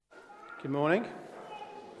Good morning.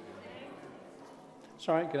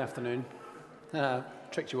 Sorry, good afternoon.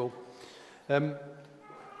 Tricked you all.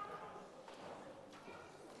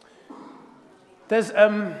 There's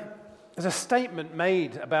a statement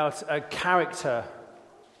made about a character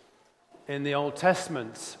in the Old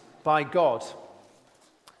Testament by God.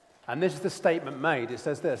 And this is the statement made. It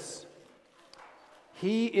says this: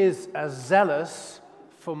 "He is as zealous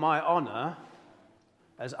for my honor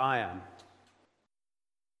as I am."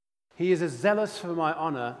 He is as zealous for my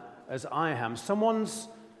honor as I am. Someone's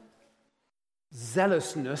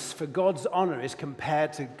zealousness for God's honor is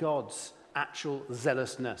compared to God's actual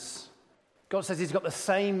zealousness. God says he's got the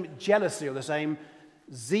same jealousy or the same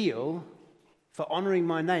zeal for honoring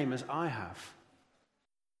my name as I have.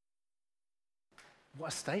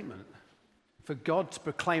 What a statement. For God to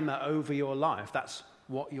proclaim that over your life, that's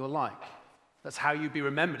what you're like. That's how you'd be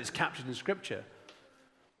remembered. It's captured in Scripture.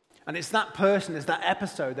 And it's that person, it's that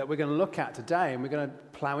episode that we're going to look at today and we're going to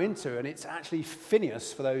plow into. And it's actually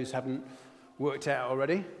Phinehas, for those who haven't worked it out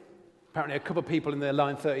already. Apparently a couple of people in their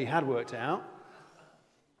line 30 had worked it out.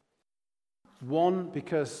 One,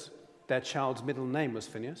 because their child's middle name was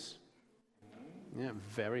Phinehas. Yeah,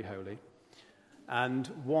 very holy. And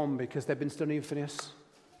one, because they've been studying Phinehas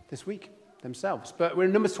this week themselves. But we're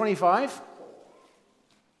in Numbers 25.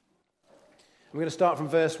 We're going to start from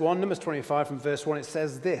verse 1. Numbers 25 from verse 1. It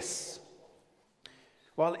says this: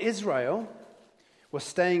 "While Israel was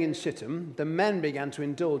staying in Shittim, the men began to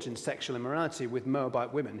indulge in sexual immorality with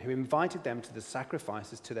Moabite women who invited them to the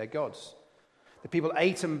sacrifices to their gods. The people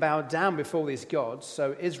ate and bowed down before these gods,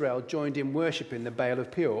 so Israel joined in worshipping the Baal of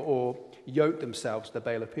Peor, or yoked themselves to the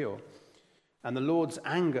Baal of Peor. And the Lord's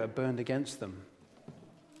anger burned against them.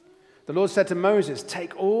 The Lord said to Moses,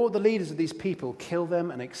 'Take all the leaders of these people, kill them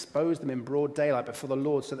and expose them in broad daylight before the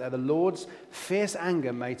Lord, so that the Lord's fierce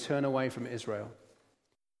anger may turn away from Israel.'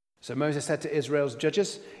 So Moses said to Israel's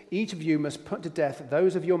judges, 'Each of you must put to death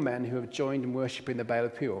those of your men who have joined in worshipping the Baal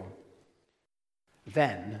of Peor.'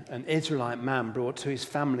 Then an Israelite man brought to his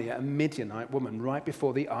family a Midianite woman right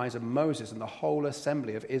before the eyes of Moses and the whole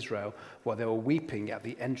assembly of Israel while they were weeping at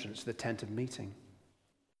the entrance to the tent of meeting.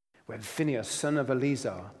 When Phinehas, son of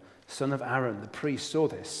Eleazar, son of Aaron, the priest, saw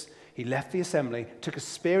this, he left the assembly, took a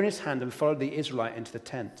spear in his hand, and followed the Israelite into the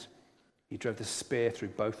tent. He drove the spear through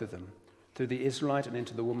both of them, through the Israelite and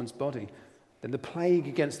into the woman's body. Then the plague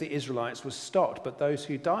against the Israelites was stopped, but those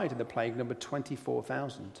who died in the plague numbered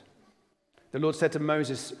 24,000. The Lord said to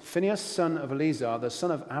Moses, 'Phinehas, son of Eleazar, the son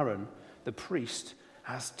of Aaron, the priest,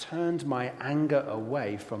 has turned my anger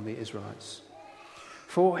away from the Israelites.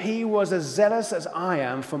 For he was as zealous as I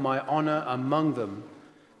am for my honor among them,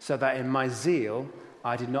 so that in my zeal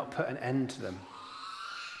I did not put an end to them.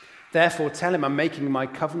 Therefore tell him I'm making my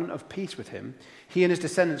covenant of peace with him. He and his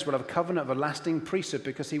descendants will have a covenant of a lasting priesthood,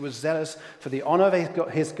 because he was zealous for the honor of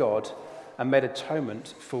his God and made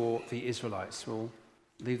atonement for the Israelites.'" We'll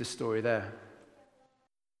leave the story there.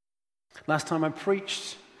 Last time I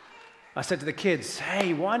preached, I said to the kids,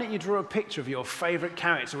 "Hey, why don't you draw a picture of your favorite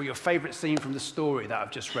character or your favorite scene from the story that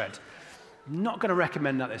I've just read?" I'm not going to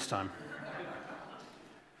recommend that this time.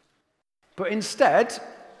 But instead,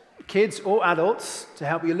 kids or adults, to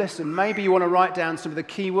help you listen, maybe you want to write down some of the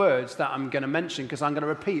key words that I'm going to mention, because I'm going to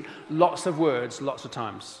repeat lots of words lots of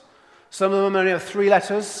times. Some of them only have 3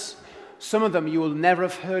 letters. Some of them you will never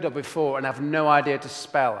have heard of before and have no idea how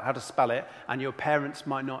to spell it, and your parents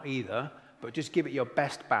might not either, but just give it your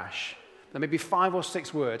best bash. There may be 5 or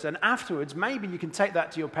 6 words, and afterwards maybe you can take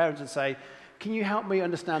that to your parents and say, "Can you help me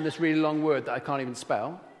understand this really long word that I can't even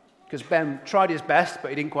spell? Because Ben tried his best, but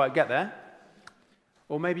he didn't quite get there."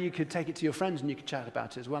 Or maybe you could take it to your friends and you could chat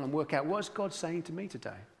about it as well and work out, what is God saying to me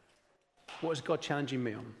today? What is God challenging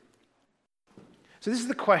me on? So this is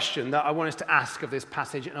the question that I want us to ask of this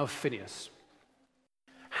passage and of Phinehas.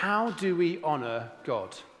 How do we honor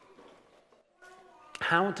God?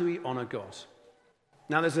 How do we honor God?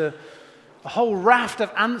 Now there's a whole raft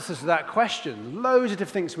of answers to that question. Loads of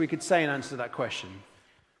different things we could say in answer to that question.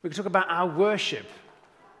 We could talk about our worship,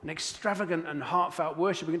 an extravagant and heartfelt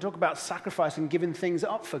worship. We can talk about sacrifice and giving things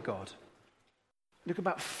up for God. Look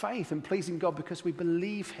about faith and pleasing God because we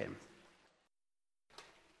believe him.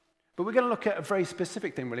 But we're going to look at a very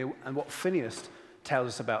specific thing, really, and what Phinehas tells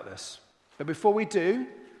us about this. But before we do,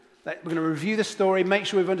 we're going to review the story, make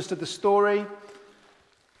sure we've understood the story,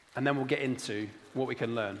 and then we'll get into what we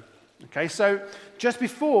can learn. Okay, so just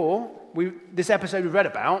before this episode we read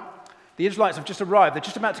about, the Israelites have just arrived. They're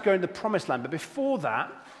just about to go into the promised land. But before that,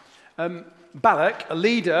 Balak, a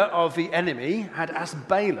leader of the enemy, had asked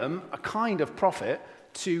Balaam, a kind of prophet,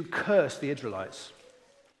 to curse the Israelites.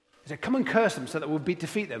 He said, come and curse them so that we'll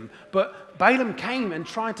defeat them. But Balaam came and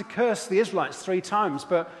tried to curse the Israelites 3 times,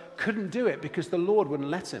 but couldn't do it because the Lord wouldn't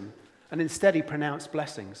let him. And instead he pronounced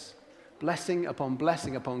blessings. Blessing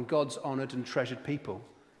upon God's honored and treasured people.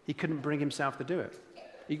 He couldn't bring himself to do it.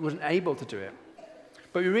 He wasn't able to do it.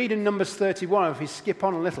 But we read in Numbers 31, if we skip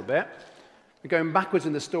on a little bit, we're going backwards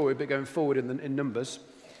in the story, but going forward in Numbers.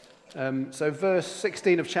 So verse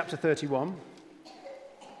 16 of chapter 31.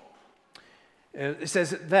 It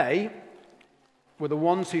says that they were the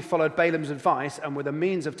ones who followed Balaam's advice and were the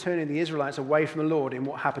means of turning the Israelites away from the Lord in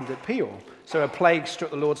what happened at Peor. So a plague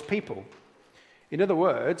struck the Lord's people. In other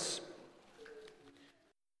words,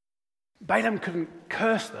 Balaam couldn't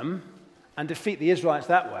curse them and defeat the Israelites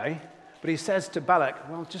that way, but he says to Balak,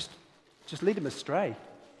 well, just lead them astray.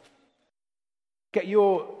 Get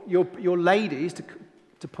your ladies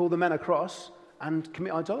to pull the men across and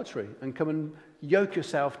commit idolatry and come and yoke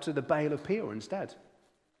yourself to the Baal of Peor instead.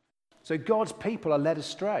 So God's people are led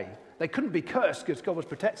astray. They couldn't be cursed because God was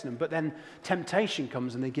protecting them, but then temptation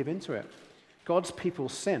comes and they give into it. God's people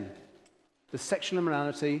sin. The sexual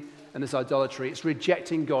immorality and this idolatry, it's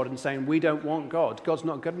rejecting God and saying, we don't want God. God's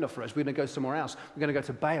not good enough for us. We're going to go somewhere else. We're going to go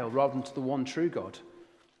to Baal rather than to the one true God.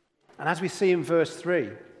 And as we see in verse 3,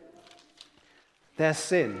 their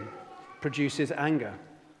sin produces anger.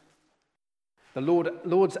 The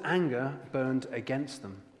Lord's anger burned against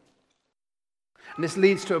them. And this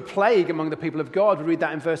leads to a plague among the people of God. We read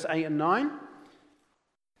that in verse 8 and 9.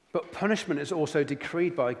 But punishment is also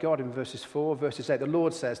decreed by God in verses 4, verses 8. The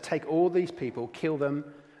Lord says, take all these people, kill them,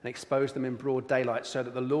 and expose them in broad daylight so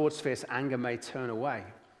that the Lord's fierce anger may turn away.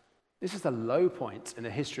 This is the low point in the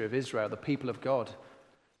history of Israel, the people of God.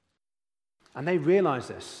 And they realize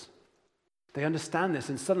this. They understand this,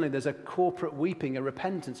 and suddenly there's a corporate weeping, a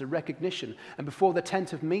repentance, a recognition. And before the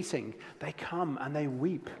tent of meeting, they come and they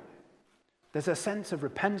weep. There's a sense of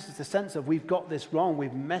repentance, a sense of we've got this wrong,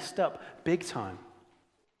 we've messed up big time.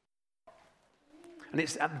 And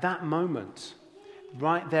it's at that moment,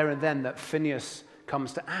 right there and then, that Phinehas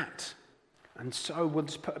comes to act. And so we'll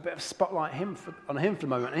just put a bit of spotlight on him for a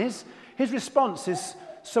moment. And his response is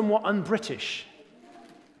somewhat un-British.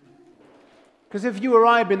 Because if you or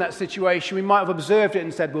I had been in that situation, we might have observed it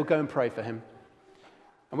and said, we'll go and pray for him.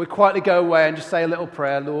 And we'd quietly go away and just say a little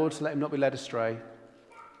prayer, Lord, let him not be led astray.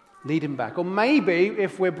 Lead him back. Or maybe,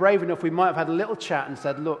 if we're brave enough, we might have had a little chat and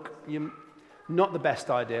said, look, not the best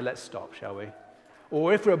idea, let's stop, shall we?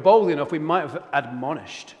 Or if we're bold enough, we might have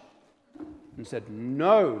admonished and said,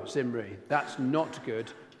 no, Zimri, that's not good,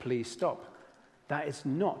 please stop. That is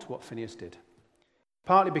not what Phinehas did.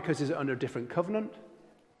 Partly because he's under a different covenant,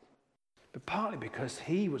 but partly because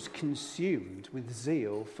he was consumed with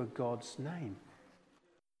zeal for God's name.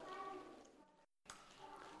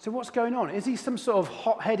 So what's going on? Is he some sort of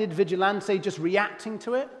hot-headed vigilante just reacting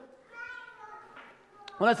to it?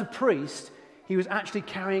 Well, as a priest, he was actually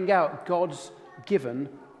carrying out God's given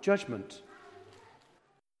judgment.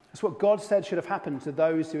 That's what God said should have happened to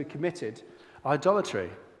those who had committed idolatry.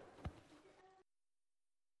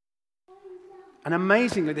 And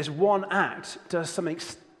amazingly, this one act does something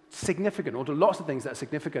significant, or do lots of things that are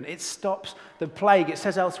significant. It stops the plague. It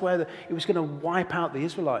says elsewhere that it was going to wipe out the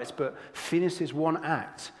Israelites, but Phinehas' one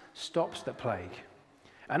act stops the plague.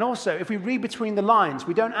 And also, if we read between the lines,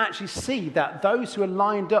 we don't actually see that those who are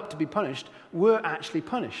lined up to be punished were actually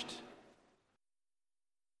punished.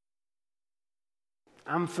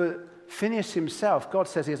 And for Phinehas himself, God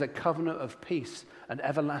says he has a covenant of peace and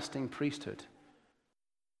everlasting priesthood.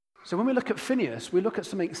 So when we look at Phinehas, we look at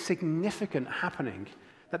something significant happening,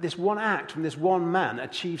 that this one act from this one man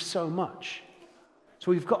achieves so much.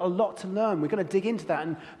 So we've got a lot to learn. We're going to dig into that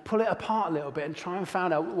and pull it apart a little bit and try and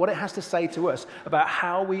find out what it has to say to us about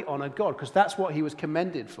how we honor God, because that's what he was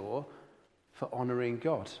commended for honoring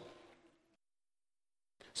God.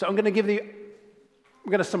 So I'm going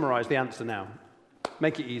to summarize the answer now.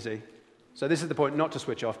 Make it easy. So this is the point, not to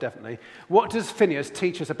switch off, definitely. What does Phinehas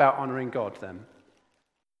teach us about honoring God then?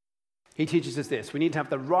 He teaches us this: we need to have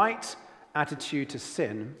the right attitude to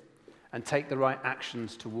sin and take the right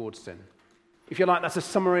actions towards sin. If you like, that's a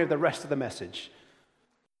summary of the rest of the message.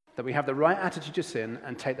 That we have the right attitude to sin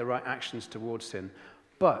and take the right actions towards sin.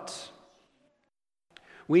 But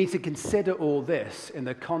we need to consider all this in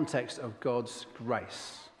the context of God's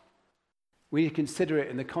grace. We need to consider it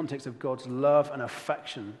in the context of God's love and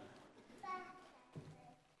affection.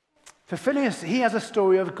 For Phinehas, he has a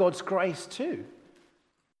story of God's grace too.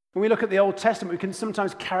 When we look at the Old Testament, we can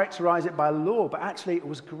sometimes characterize it by law, but actually it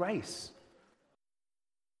was grace.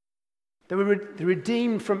 They were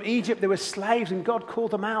redeemed from Egypt. They were slaves, and God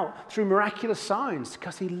called them out through miraculous signs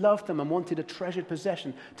because he loved them and wanted a treasured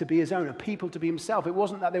possession to be his own, a people to be himself. It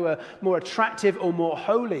wasn't that they were more attractive or more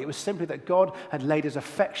holy. It was simply that God had laid his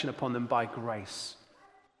affection upon them by grace.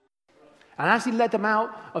 And as he led them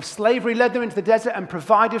out of slavery, led them into the desert and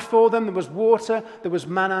provided for them, there was water, there was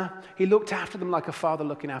manna. He looked after them like a father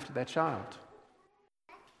looking after their child.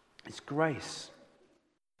 It's grace.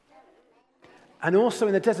 And also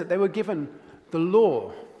in the desert, they were given the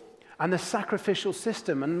law and the sacrificial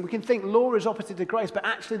system. And we can think law is opposite to grace, but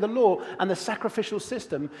actually the law and the sacrificial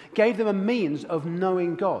system gave them a means of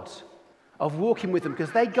knowing God, of walking with him,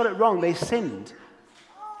 because they got it wrong. They sinned.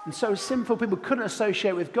 And so sinful people couldn't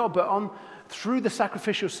associate with God, but through the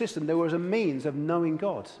sacrificial system, there was a means of knowing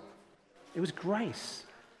God. It was grace.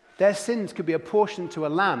 Their sins could be apportioned to a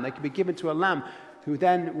lamb. They could be given to a lamb who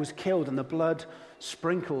then was killed and the blood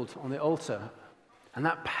sprinkled on the altar. And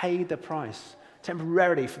that paid the price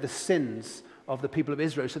temporarily for the sins of the people of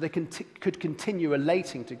Israel so they could continue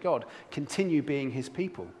relating to God, continue being his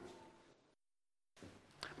people.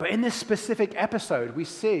 But in this specific episode, we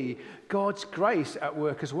see God's grace at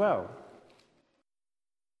work as well.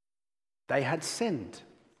 They had sinned.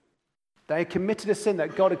 They had committed a sin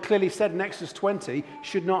that God had clearly said in Exodus 20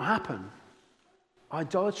 should not happen.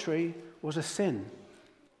 Idolatry was a sin.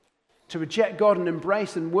 To reject God and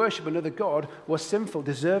embrace and worship another God was sinful,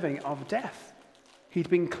 deserving of death. He'd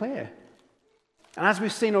been clear. And as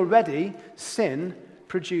we've seen already, sin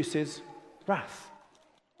produces wrath.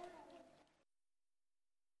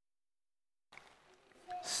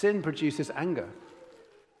 Sin produces anger.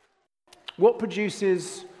 What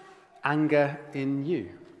produces anger in you?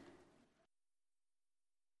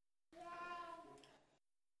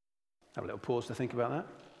 Have a little pause to think about that.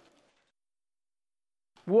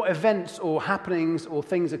 What events or happenings or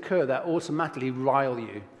things occur that automatically rile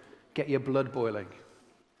you, get your blood boiling?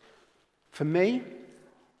 For me,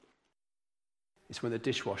 it's when the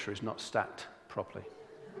dishwasher is not stacked properly.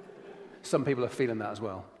 Some people are feeling that as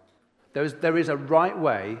well. There is a right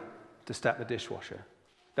way to stack the dishwasher.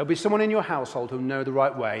 There'll be someone in your household who'll know the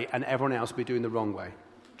right way and everyone else will be doing the wrong way.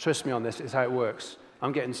 Trust me on this, it's how it works.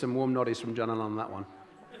 I'm getting some warm noddies from John on that one.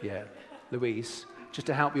 Yeah, Louise, just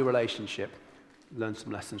to help your relationship, learn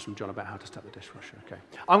some lessons from John about how to stack the dishwasher. Okay,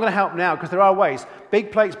 I'm going to help now because there are ways.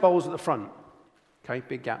 Big plates, bowls at the front. Okay,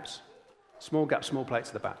 big gaps. Small gaps, small plates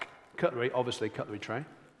at the back. Cutlery, obviously cutlery tray.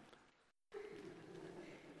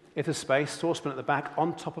 If there's space, saucepan at the back,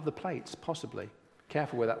 on top of the plates, possibly.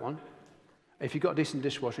 Careful with that one. If you've got a decent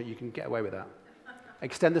dishwasher, you can get away with that.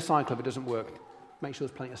 Extend the cycle if it doesn't work. Make sure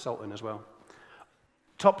there's plenty of salt in as well.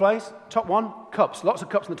 Top place, top one, cups. Lots of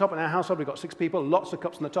cups on the top in our household. We've got 6 people, lots of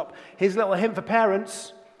cups on the top. Here's a little hint for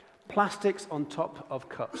parents. Plastics on top of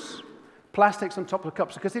cups. Plastics on top of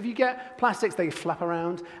cups. Because if you get plastics, they flap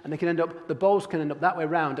around and they can end up, the bowls can end up that way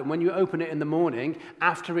around. And when you open it in the morning,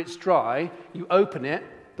 after it's dry, you open it,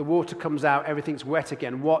 the water comes out, everything's wet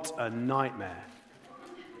again. What a nightmare.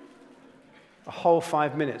 A whole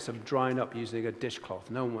 5 minutes of drying up using a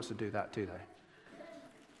dishcloth. No one wants to do that, do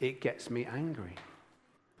they? It gets me angry.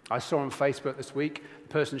 I saw on Facebook this week, the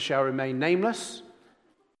person shall remain nameless,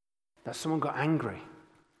 that someone got angry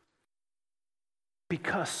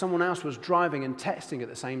because someone else was driving and texting at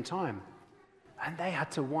the same time. And they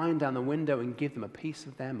had to wind down the window and give them a piece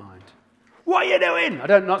of their mind. What are you doing?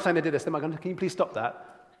 I'm not saying they did this. They're going, can you please stop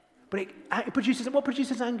that? But it produces, what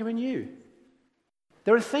produces anger in you?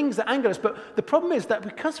 There are things that anger us, but the problem is that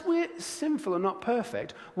because we're sinful and not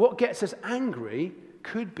perfect, what gets us angry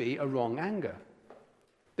could be a wrong anger.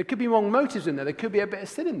 There could be wrong motives in there. There could be a bit of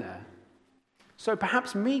sin in there. So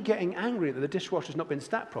perhaps me getting angry that the dishwasher's not been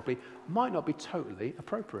stacked properly might not be totally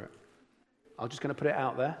appropriate. I'm just going to put it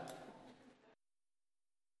out there.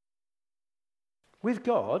 With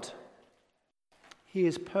God, he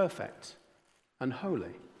is perfect and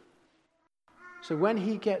holy. So when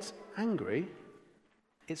he gets angry,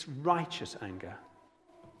 it's righteous anger.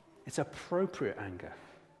 It's appropriate anger.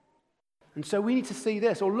 And so we need to see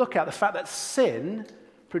this, or look at the fact that sin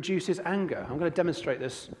produces anger. I'm going to demonstrate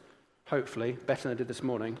this, hopefully, better than I did this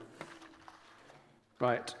morning.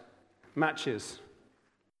 Right, matches.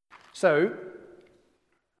 So,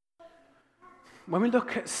 when we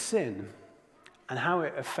look at sin and how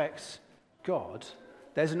it affects God,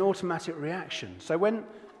 there's an automatic reaction. So when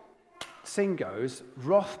sin goes,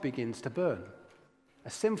 wrath begins to burn. A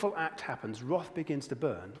sinful act happens, wrath begins to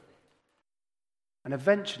burn, and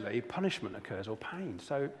eventually punishment occurs or pain.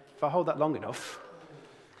 So if I hold that long enough,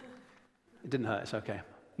 it didn't hurt, it's okay.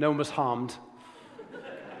 No one was harmed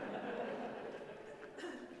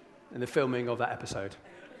in the filming of that episode.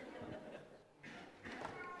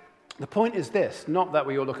 The point is this, not that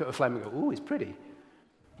we all look at a flame and go, "Ooh, it's pretty."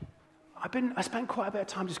 I spent quite a bit of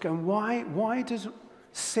time just going, why does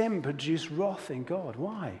sin produce wrath in God?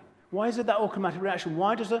 Why? Why is it that automatic reaction?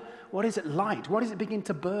 What is it light? Why does it begin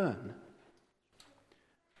to burn?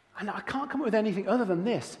 And I can't come up with anything other than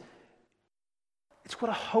this. It's what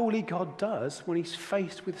a holy God does when he's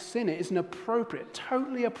faced with sin. It is an appropriate,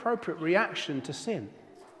 totally appropriate reaction to sin.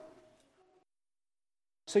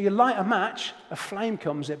 So you light a match, a flame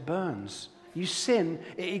comes, it burns. You sin,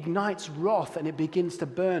 it ignites wrath and it begins to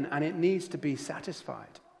burn and it needs to be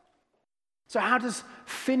satisfied. So how does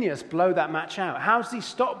Phinehas blow that match out? How does he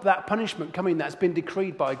stop that punishment coming that's been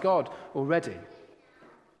decreed by God already?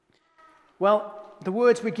 Well, the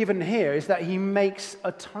words we're given here is that he makes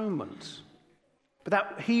atonement. But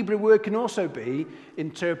that Hebrew word can also be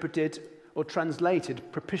interpreted or translated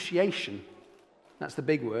propitiation. That's the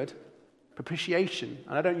big word, propitiation.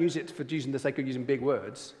 And I don't use it for using the sake of using big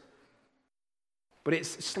words. But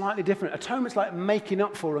it's slightly different. Atonement's like making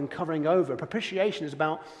up for and covering over. Propitiation is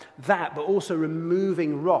about that, but also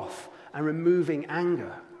removing wrath and removing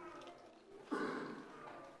anger.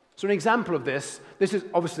 So an example of this is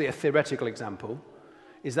obviously a theoretical example,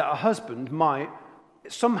 is that a husband might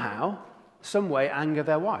somehow, some way anger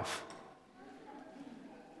their wife.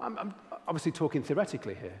 I'm obviously talking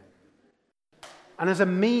theoretically here. And as a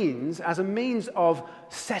means of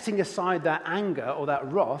setting aside that anger or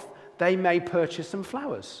that wrath, they may purchase some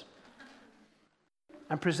flowers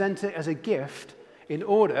and present it as a gift in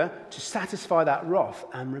order to satisfy that wrath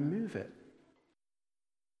and remove it.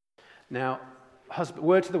 Now,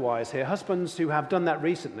 word to the wise here, husbands who have done that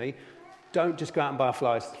recently, don't just go out and buy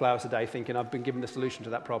flowers today thinking I've been given the solution to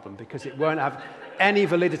that problem, because it won't have any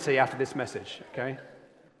validity after this message, okay?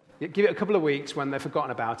 Give it a couple of weeks when they've forgotten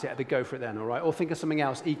about it, they go for it then, all right? Or think of something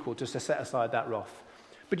else equal just to set aside that wrath.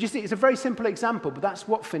 But you see, it's a very simple example, but that's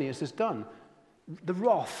what Phinehas has done. The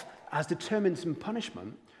wrath has determined some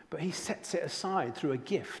punishment, but he sets it aside through a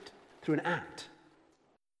gift, through an act.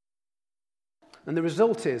 And the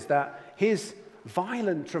result is that his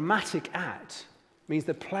violent, dramatic act means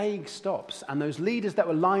the plague stops, and those leaders that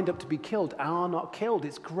were lined up to be killed are not killed.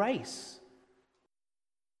 It's grace.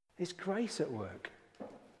 It's grace at work.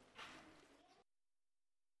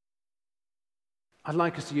 I'd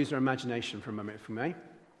like us to use our imagination for a moment, if we may.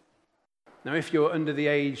 Now, if you're under the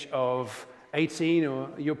age of 18, or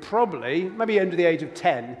you're probably, maybe under the age of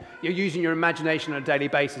 10, you're using your imagination on a daily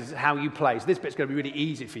basis, how you play. So this bit's going to be really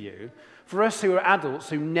easy for you. For us who are adults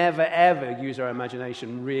who never, ever use our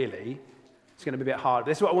imagination, really, it's going to be a bit hard.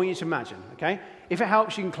 This is what I want you to imagine, okay? If it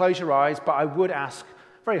helps, you can close your eyes, but I would ask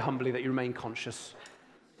very humbly that you remain conscious.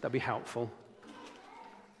 That'd be helpful.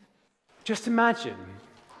 Just imagine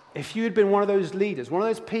if you had been one of those leaders, one of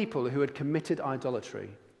those people who had committed idolatry.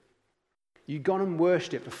 You'd gone and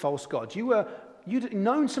worshipped a false god. You'd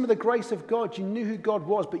known some of the grace of God. You knew who God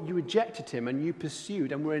was, but you rejected him and you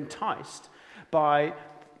pursued and were enticed by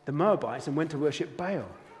the Moabites and went to worship Baal.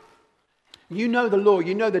 You know the law,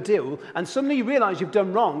 you know the deal, and suddenly you realize you've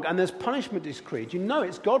done wrong and there's punishment decreed. You know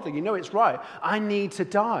it's godly, you know it's right. I need to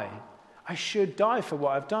die. I should die for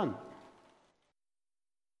what I've done.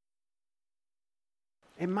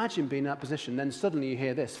 Imagine being in that position. Then suddenly you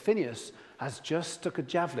hear this. Phinehas has just stuck a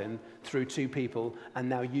javelin through two people, and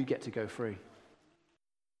now you get to go free.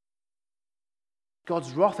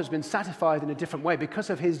 God's wrath has been satisfied in a different way.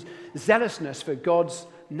 Because of his zealousness for God's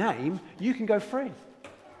name, you can go free.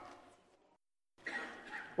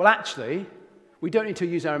 Well, actually, we don't need to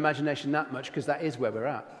use our imagination that much, because that is where we're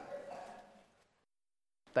at.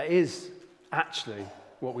 That is actually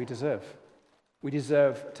what we deserve. We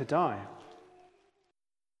deserve to die.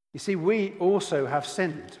 You see, we also have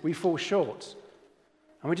sinned. We fall short.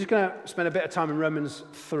 And we're just going to spend a bit of time in Romans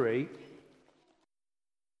 3.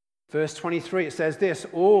 Verse 23, it says this: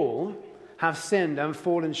 all have sinned and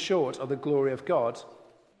fallen short of the glory of God.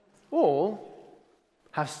 All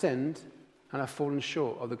have sinned and have fallen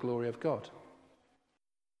short of the glory of God.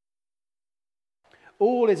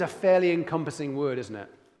 All is a fairly encompassing word, isn't it?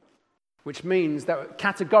 Which means that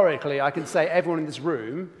categorically I can say everyone in this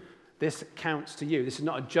room, this counts to you. This is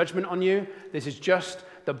not a judgment on you. This is just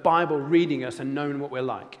the Bible reading us and knowing what we're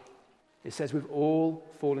like. It says we've all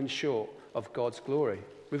fallen short of God's glory.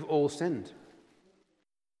 We've all sinned.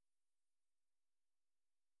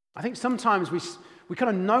 I think sometimes we kind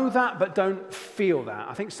of know that but don't feel that.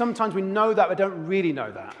 I think sometimes we know that but don't really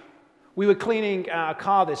know that. We were cleaning our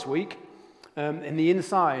car this week in the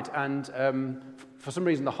inside, and for some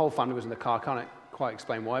reason the whole family was in the car. I can't quite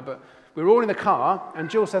explain why, but we were all in the car, and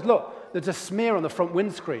Jill says, look, there's a smear on the front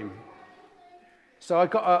windscreen. So I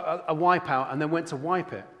got a wipe out and then went to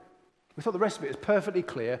wipe it. We thought the rest of it was perfectly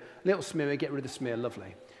clear. Little smear, get rid of the smear,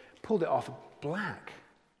 lovely. Pulled it off, black.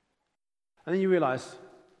 And then you realize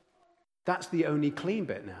that's the only clean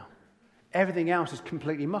bit now. Everything else is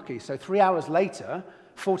completely mucky. So 3 hours later,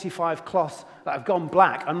 45 cloths that have gone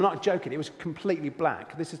black. I'm not joking, it was completely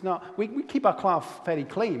black. This is not, we keep our car fairly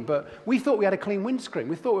clean, but we thought we had a clean windscreen.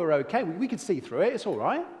 We thought we were okay. We could see through it, it's all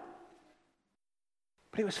right.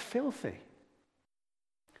 But it was filthy.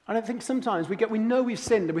 And I think sometimes we know we've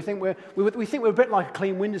sinned and we think we're a bit like a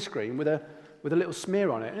clean windscreen with a little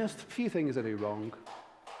smear on it. And there's a few things that do wrong.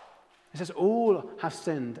 It says all have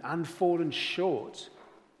sinned and fallen short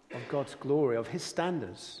of God's glory, of his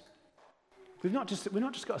standards. We've not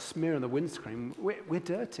just got a smear on the windscreen, we're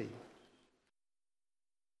dirty.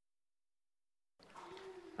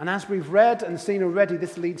 And as we've read and seen already,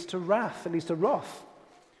 this leads to wrath, it leads to wrath.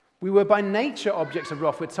 We were by nature objects of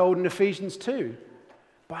wrath, we're told in Ephesians 2.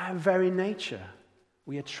 By our very nature,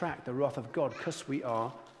 we attract the wrath of God because we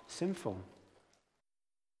are sinful.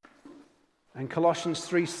 And Colossians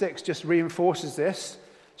 3:6 just reinforces this,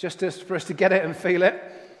 for us to get it and feel it.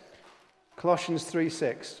 Colossians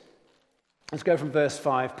 3:6. Let's go from verse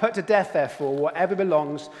 5. Put to death, therefore, whatever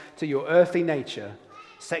belongs to your earthly nature,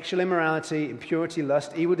 sexual immorality, impurity,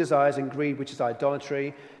 lust, evil desires, and greed, which is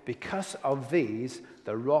idolatry. Because of these,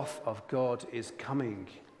 the wrath of God is coming.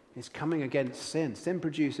 It's coming against sin. Sin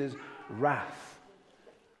produces wrath.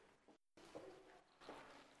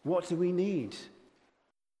 What do we need?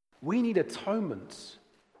 We need atonement.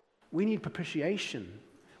 We need propitiation.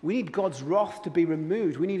 We need God's wrath to be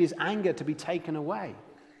removed. We need his anger to be taken away.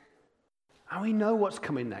 And we know what's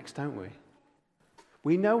coming next, don't we?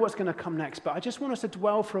 We know what's going to come next, but I just want us to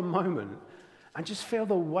dwell for a moment and just feel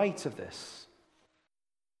the weight of this.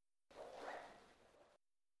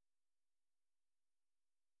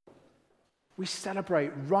 We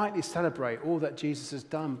rightly celebrate all that Jesus has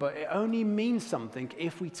done, but it only means something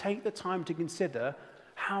if we take the time to consider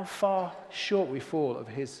how far short we fall of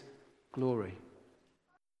his glory.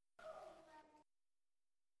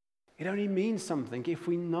 It only means something if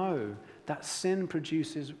we know that sin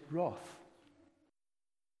produces wrath.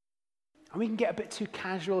 And we can get a bit too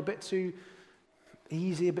casual, a bit too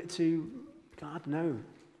easy, a bit too, God, no,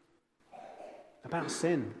 about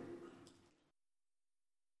sin.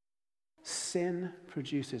 Sin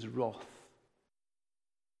produces wrath.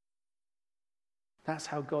 That's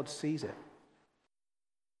how God sees it.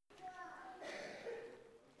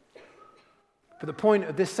 But the point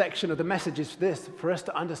of this section of the message is this: for us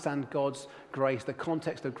to understand God's grace, the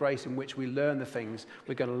context of grace in which we learn the things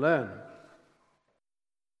we're going to learn.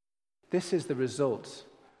 This is the result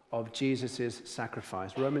of Jesus'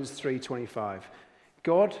 sacrifice. Romans 3:25.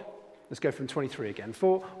 God, let's go from 23 again.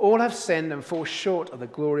 For all have sinned and fall short of the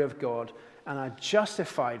glory of God and are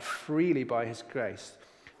justified freely by his grace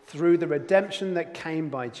through the redemption that came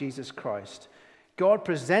by Jesus Christ. God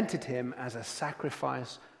presented him as a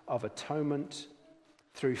sacrifice of atonement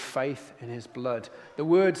through faith in his blood. The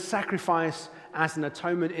word sacrifice as an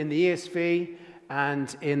atonement in the ESV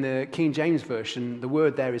and in the King James Version, the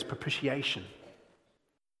word there is propitiation.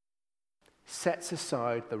 Sets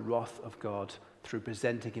aside the wrath of God through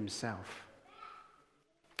presenting himself.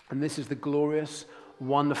 And this is the glorious,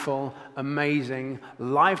 wonderful, amazing,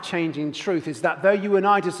 life-changing truth, is that though you and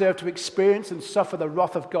I deserve to experience and suffer the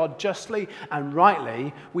wrath of God justly and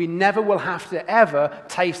rightly, we never will have to ever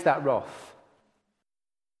taste that wrath.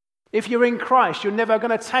 If you're in Christ, you're never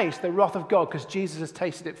going to taste the wrath of God because Jesus has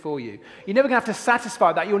tasted it for you. You're never going to have to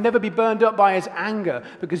satisfy that. You'll never be burned up by his anger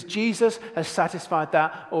because Jesus has satisfied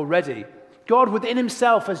that already. God within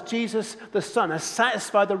himself, as Jesus the Son, has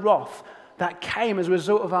satisfied the wrath that came as a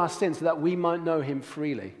result of our sin so that we might know him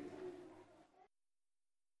freely.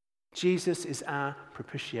 Jesus is our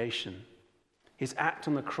propitiation. His act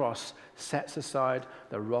on the cross sets aside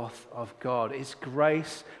the wrath of God. It's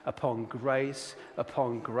grace upon grace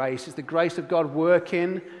upon grace. It's the grace of God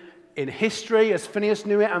working in history as Phineas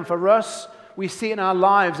knew it, and for us, we see it in our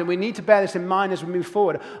lives, and we need to bear this in mind as we move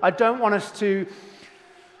forward. I don't want us to...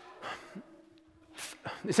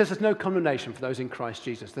 It says there's no condemnation for those in Christ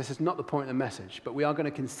Jesus. This is not the point of the message, but we are going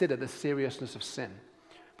to consider the seriousness of sin,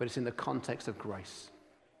 but it's in the context of grace.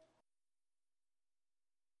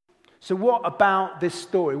 So what about this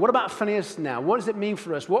story? What about Phineas now? What does it mean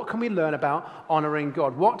for us? What can we learn about honoring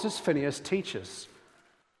God? What does Phineas teach us?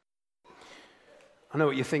 I know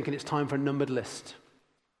what you're thinking. It's time for a numbered list.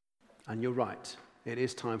 And you're right. It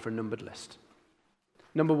is time for a numbered list.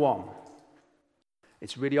 Number one,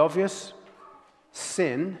 it's really obvious.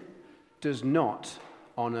 Sin does not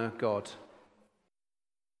honor God.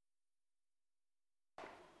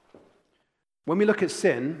 When we look at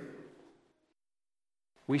sin,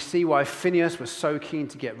 we see why Phinehas was so keen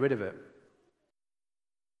to get rid of it.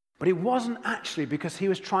 But it wasn't actually because he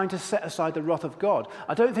was trying to set aside the wrath of God.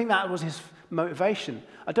 I don't think that was his motivation.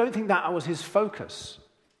 I don't think that was his focus.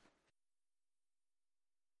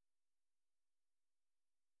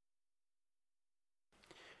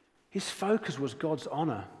 His focus was God's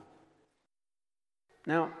honor.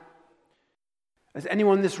 Now, has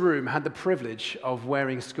anyone in this room had the privilege of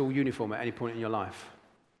wearing a school uniform at any point in your life?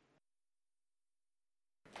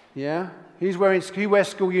 Yeah? Who wears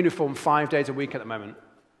school uniform 5 days a week at the moment?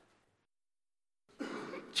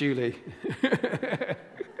 Julie.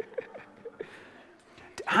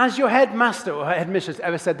 Has your headmaster or headmistress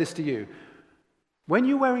ever said this to you? When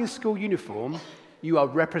you're wearing a school uniform, you are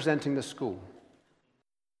representing the school.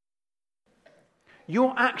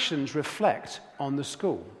 Your actions reflect on the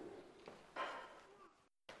school.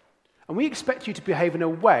 And we expect you to behave in a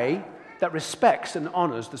way that respects and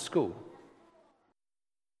honors the school.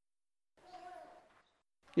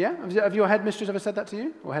 Yeah? Have your headmistress ever said that to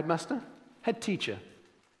you? Or headmaster? Head teacher.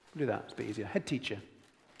 We'll do that, it's a bit easier. Head teacher.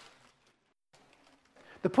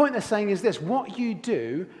 The point they're saying is this: what you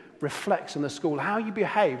do reflects on the school. How you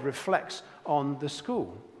behave reflects on the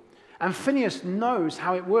school. And Phinehas knows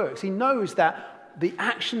how it works. He knows that the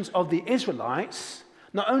actions of the Israelites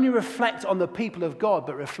not only reflect on the people of God,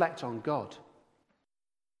 but reflect on God.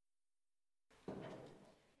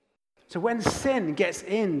 So when sin gets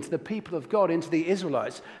into the people of God, into the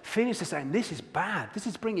Israelites, Phinehas is saying, this is bad. This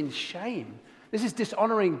is bringing shame. This is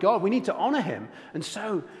dishonoring God. We need to honor him. And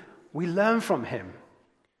so we learn from him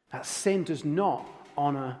that sin does not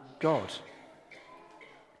honor God.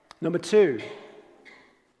 Number 2,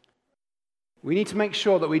 we need to make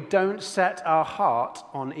sure that we don't set our heart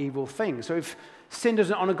on evil things. So if sin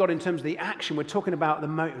doesn't honor God in terms of the action, we're talking about the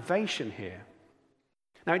motivation here.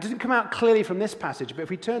 Now, it doesn't come out clearly from this passage, but if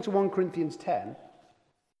we turn to 1 Corinthians 10,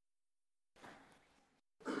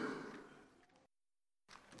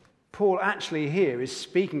 Paul actually here is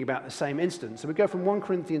speaking about the same instance. So we go from 1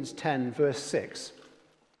 Corinthians 10, verse 6.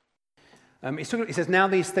 He says, now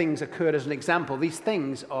these things occurred as an example. These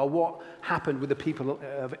things are what happened with the people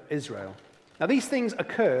of Israel. Now, these things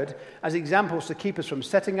occurred as examples to keep us from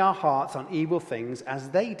setting our hearts on evil things as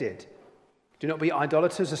they did. Do not be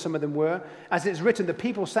idolaters, as some of them were. As it is written, the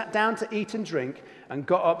people sat down to eat and drink and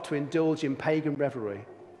got up to indulge in pagan revelry.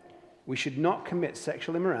 We should not commit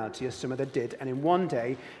sexual immorality, as some of them did, and in one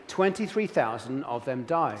day, 23,000 of them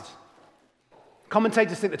died.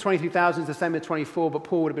 Commentators think the 23,000 is the same as 24, but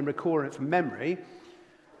Paul would have been recalling it from memory.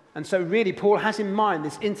 And so really, Paul has in mind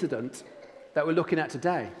this incident that we're looking at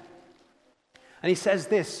today. And he says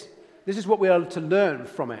this is what we are to learn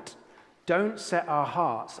from it. Don't set our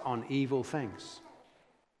hearts on evil things.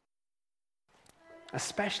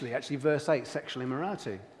 Especially, actually, verse 8, sexual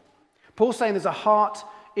immorality. Paul's saying there's a heart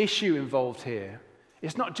issue involved here.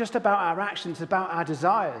 It's not just about our actions, it's about our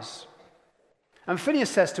desires. And Phinehas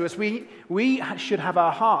says to us, we should have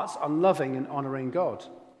our hearts on loving and honoring God.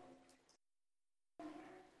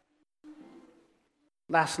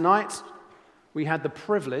 Last night, we had the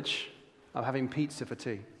privilege of having pizza for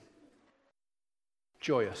tea.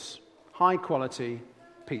 Joyous, high-quality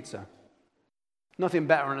pizza. Nothing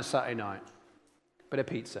better on a Saturday night, but a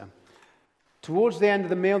pizza. Towards the end of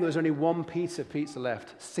the meal, there was only one piece of pizza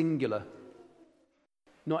left, singular.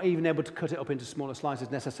 Not even able to cut it up into smaller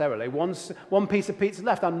slices necessarily. One piece of pizza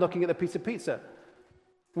left. I'm looking at the piece of pizza.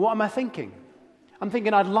 What am I thinking? I'm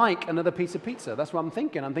thinking I'd like another piece of pizza. That's what I'm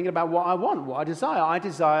thinking. I'm thinking about what I want, what I desire. I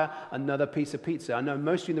desire another piece of pizza. I know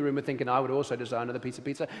most of you in the room are thinking I would also desire another piece of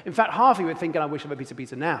pizza. In fact, half of you are thinking I wish I had a piece of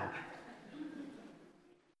pizza now.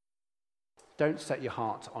 Don't set your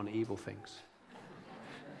heart on evil things.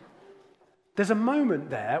 There's a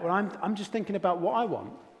moment there where I'm just thinking about what I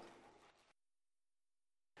want.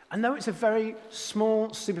 And though it's a very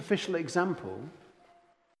small, superficial example,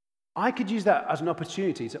 I could use that as an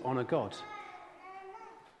opportunity to honor God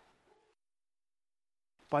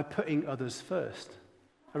by putting others first.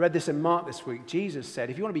 I read this in Mark this week. Jesus said,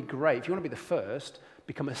 if you want to be great, if you want to be the first,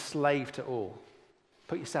 become a slave to all.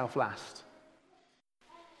 Put yourself last.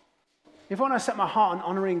 If I want to set my heart on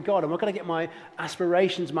honoring God, I'm not going to get my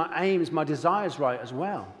aspirations, my aims, my desires right as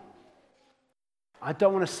well. I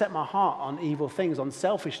don't want to set my heart on evil things, on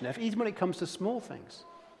selfishness, even when it comes to small things.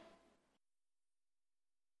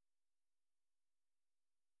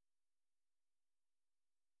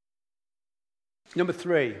 Number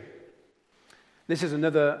 3. This is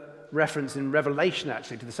another reference in Revelation,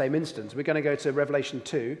 actually, to the same instance. We're going to go to Revelation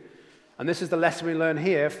 2. And this is the lesson we learn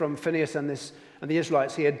here from Phinehas and the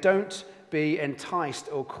Israelites here. Don't be enticed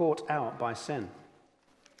or caught out by sin.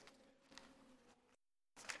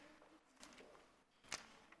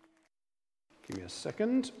 Give me a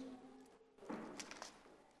second.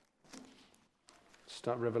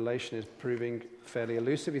 Start Revelation is proving fairly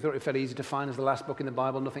elusive. You thought it was fairly easy to find as the last book in the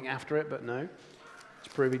Bible, nothing after it, but no.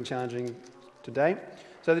 It's proving challenging today.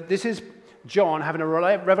 So this is John having a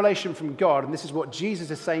revelation from God, and this is what Jesus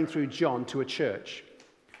is saying through John to a church.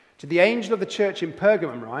 To the angel of the church in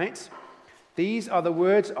Pergamum write, "These are the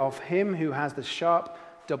words of him who has the sharp,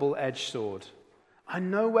 double-edged sword. I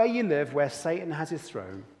know where you live, where Satan has his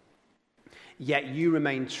throne. Yet you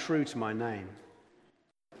remain true to my name.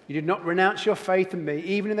 You did not renounce your faith in me,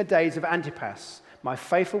 even in the days of Antipas, my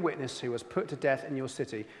faithful witness who was put to death in your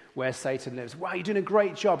city where Satan lives." Wow, you're doing a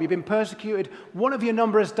great job. You've been persecuted. One of your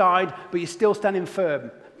number has died, but you're still standing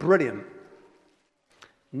firm. Brilliant.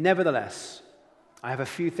 Nevertheless, I have a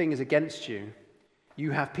few things against you.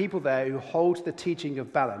 You have people there who hold the teaching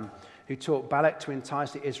of Balaam, who taught Balak to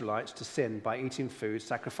entice the Israelites to sin by eating food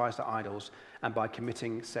sacrificed to idols and by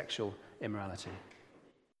committing sexual immorality.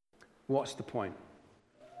 What's the point?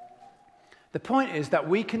 The point is that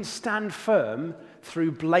we can stand firm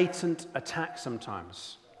through blatant attack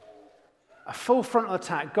sometimes. A full frontal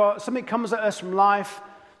attack. Something comes at us from life,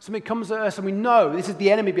 something comes at us and we know this is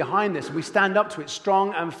the enemy behind this. We stand up to it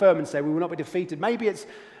strong and firm and say we will not be defeated. Maybe it's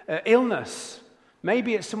illness.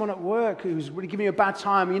 Maybe it's someone at work who's really giving you a bad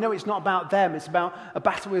time. You know it's not about them. It's about a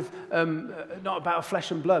battle with, not about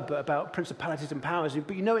flesh and blood, but about principalities and powers.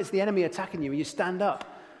 But you know it's the enemy attacking you and you stand up.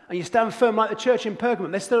 And you stand firm like the church in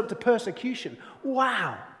Pergamum. They stood up to persecution.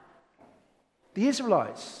 Wow. The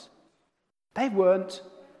Israelites, they weren't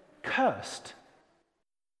cursed.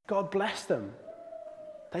 God blessed them.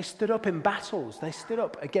 They stood up in battles. They stood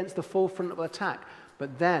up against the full frontal attack.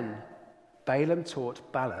 But then Balaam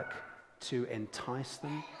taught Balak to entice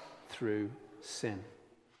them through sin.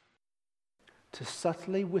 To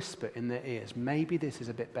subtly whisper in their ears, maybe this is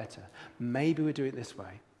a bit better. Maybe we do it this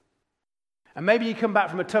way. And maybe you come back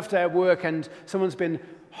from a tough day at work and someone's been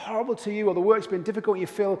horrible to you or the work's been difficult and you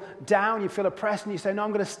feel down, you feel oppressed and you say, no,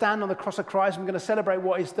 I'm going to stand on the cross of Christ. I'm going to celebrate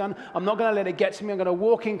what he's done. I'm not going to let it get to me. I'm going to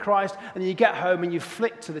walk in Christ. And then you get home and you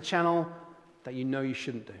flick to the channel that you know you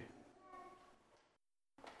shouldn't do.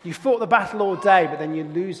 You fought the battle all day, but then you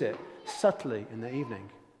lose it subtly in the evening.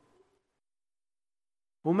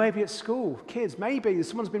 Or maybe at school, kids, maybe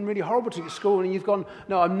someone's been really horrible to you at school and you've gone,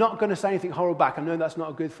 no, I'm not going to say anything horrible back. I know that's not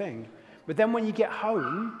a good thing. But then when you get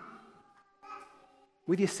home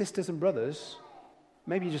with your sisters and brothers,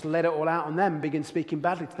 maybe you just let it all out on them and begin speaking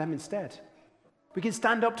badly to them instead. We can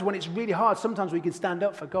stand up to when it's really hard. Sometimes we can stand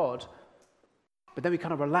up for God, but then we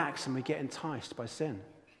kind of relax and we get enticed by sin.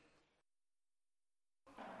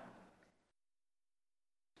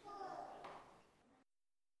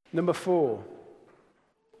 Number 4.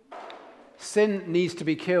 Sin needs to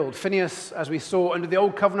be killed. Phinehas, as we saw, under the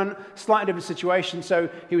old covenant, slightly different situation, so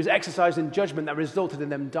he was exercising judgment that resulted in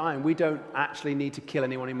them dying. We don't actually need to kill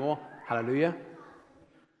anyone anymore. Hallelujah.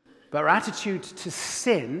 But our attitude to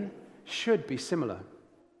sin should be similar.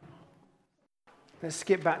 Let's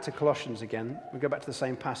skip back to Colossians again. We'll go back to the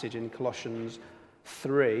same passage in Colossians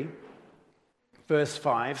 3, verse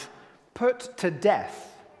 5. Put to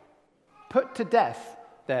death,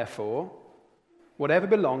 therefore, whatever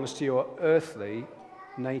belongs to your earthly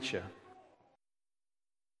nature.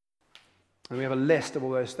 And we have a list of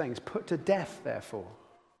all those things. Put to death, therefore.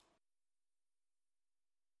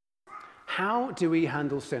 How do we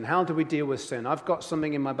handle sin? How do we deal with sin? I've got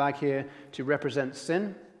something in my bag here to represent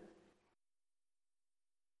sin.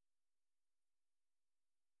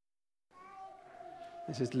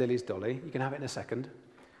 This is Lily's dolly. You can have it in a second.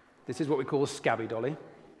 This is what we call a scabby dolly.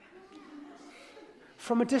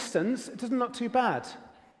 From a distance, it doesn't look too bad.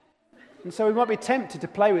 And so we might be tempted to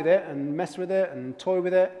play with it and mess with it and toy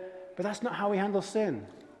with it, but that's not how we handle sin.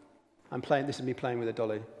 This is me playing with a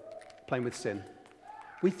dolly, playing with sin.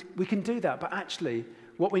 We can do that, but actually,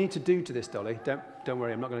 what we need to do to this dolly, don't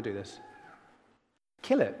worry, I'm not going to do this.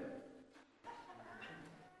 Kill it.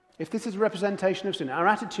 If this is a representation of sin, our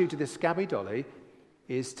attitude to this scabby dolly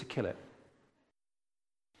is to kill it.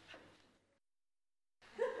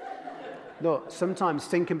 Look, sometimes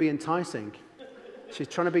sin can be enticing. She's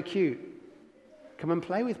trying to be cute. Come and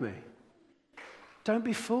play with me. Don't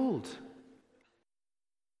be fooled.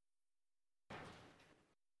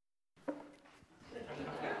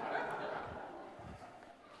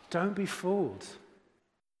 Don't be fooled.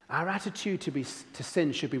 Our attitude to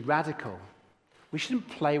sin should be radical. We shouldn't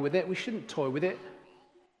play with it. We shouldn't toy with it.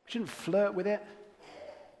 We shouldn't flirt with it.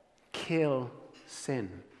 Kill sin.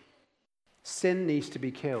 Sin needs to be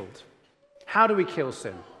killed. How do we kill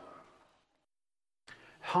sin?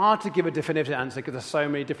 hard to give a definitive answer because there's so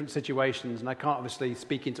many different situations, and I can't obviously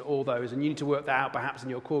speak into all those, and you need to work that out perhaps in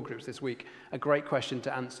your core groups this week. A great question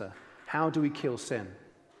to answer. How do we kill sin?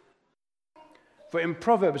 But in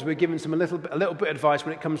Proverbs, we're given a little bit of advice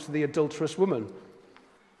when it comes to the adulterous woman.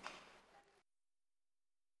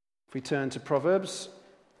 If we turn to Proverbs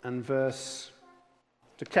and to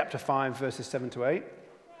chapter 5, verses 7 to 8,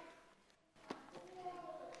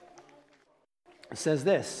 it says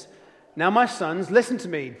this: "Now, my sons, listen to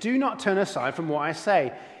me. Do not turn aside from what I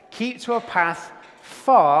say. Keep to a path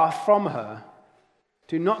far from her.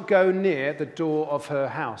 Do not go near the door of her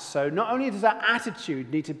house." So not only does our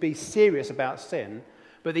attitude need to be serious about sin,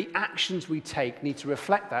 but the actions we take need to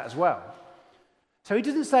reflect that as well. So he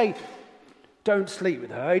doesn't say, don't sleep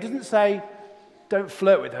with her. He doesn't say, don't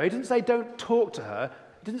flirt with her. He doesn't say, don't talk to her.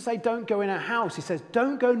 He doesn't say, don't go in her house. He says,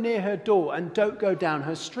 don't go near her door and don't go down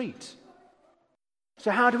her street.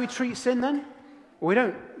 So how do we treat sin then? Well, we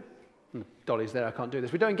don't, Dolly's there, I can't do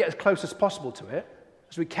this. We don't get as close as possible to it,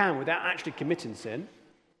 as we can without actually committing sin.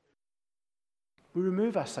 We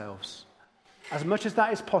remove ourselves. As much as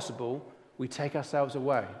that is possible, we take ourselves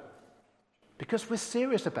away. Because we're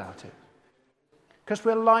serious about it. Because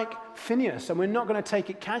we're like Phineas, and we're not going to take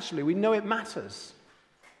it casually. We know it matters.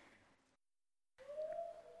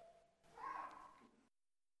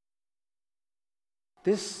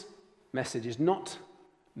 This message is not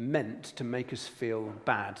meant to make us feel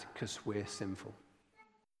bad because we're sinful.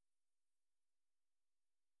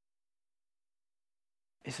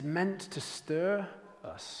 It's meant to stir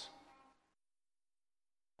us.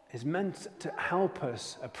 It's meant to help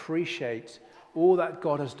us appreciate all that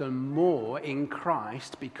God has done more in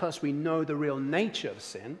Christ because we know the real nature of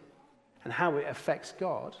sin and how it affects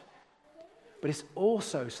God. But it's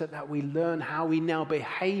also so that we learn how we now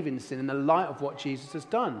behave in sin in the light of what Jesus has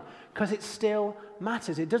done. Because it still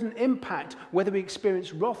matters. It doesn't impact whether we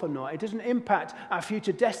experience wrath or not. It doesn't impact our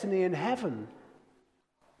future destiny in heaven.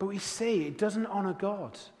 But we see it doesn't honor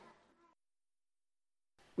God.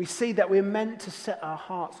 We see that we're meant to set our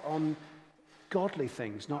hearts on godly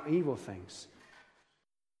things, not evil things.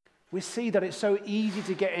 We see that it's so easy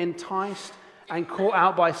to get enticed and caught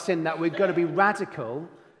out by sin that we're going to be radical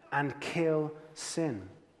and kill sin.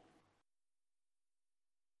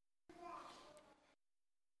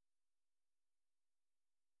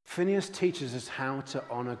 Phineas teaches us how to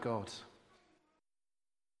honor God.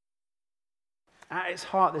 At its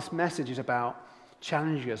heart, this message is about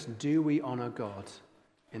challenging us. Do we honor God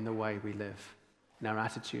in the way we live, in our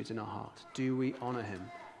attitudes, in our heart? Do we honor him?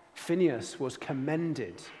 Phineas was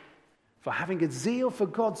commended for having a zeal for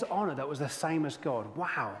God's honor that was the same as God.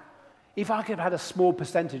 Wow. If I could have had a small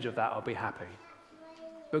percentage of that, I'd be happy.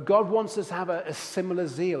 But God wants us to have a similar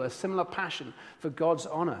zeal, a similar passion for God's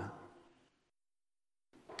honor.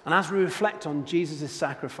 And as we reflect on Jesus'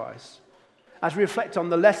 sacrifice, as we reflect on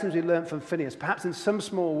the lessons we learned from Phineas, perhaps in some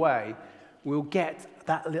small way, we'll get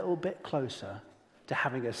that little bit closer to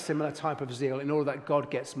having a similar type of zeal in order that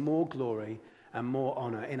God gets more glory and more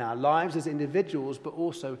honor in our lives as individuals, but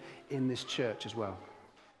also in this church as well.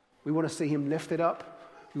 We want to see him lifted up.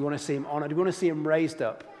 We want to see him honored. We want to see him raised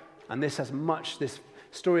up. And this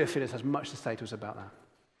story of Phineas has much to say to us about that.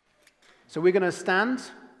 So we're going to stand,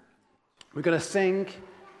 we're going to sing,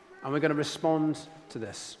 and we're going to respond to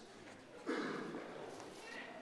this.